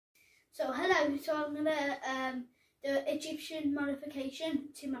So hello, so I'm gonna do Egyptian mummification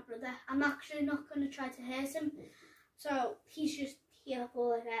to my brother. I'm actually not gonna try to hurt him, so he's just here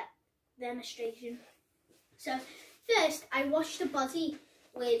for like a demonstration. So first, I wash the body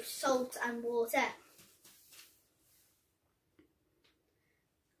with salt and water.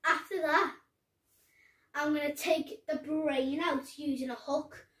 After that, I'm gonna take the brain out using a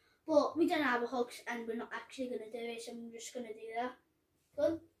hook, but we don't have a hook and we're not actually gonna do it, so I'm just gonna do that.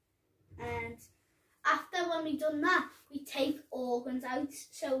 Good. And after when we've done that, we take organs out.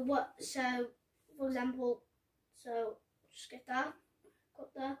 So for example, so just get that,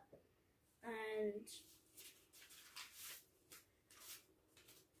 got that, and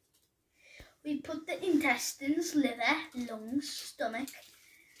we put the intestines, liver, lungs, stomach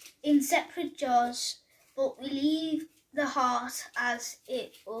in separate jars, but we leave the heart as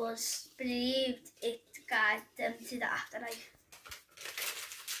it was believed it guides them to the afterlife.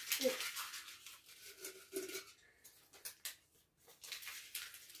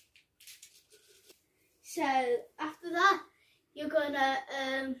 So after that, you're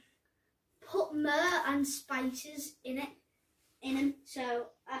gonna put myrrh and spices in them. So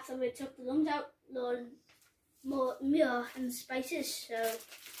after we took the lungs out, more myrrh and spices. So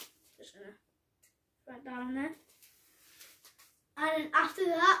just gonna write down there. And after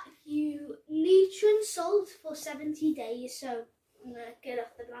that, you nutrient salt for 70 days. So I'm gonna get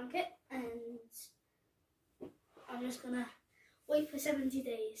off the blanket and I'm just gonna wait for 70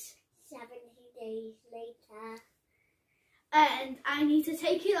 days. 70 days later. And I need to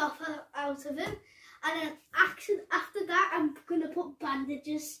take it off out of him. And then after that, I'm going to put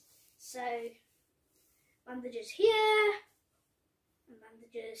bandages. So bandages here and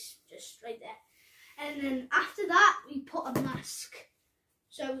bandages just right there. And then after that, we put a mask.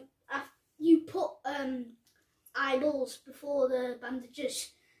 So you put eyeballs before the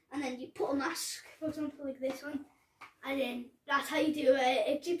bandages, and then you put a mask, for example, like this one. And then that's how you do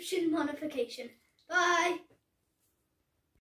Egyptian mummification. Bye.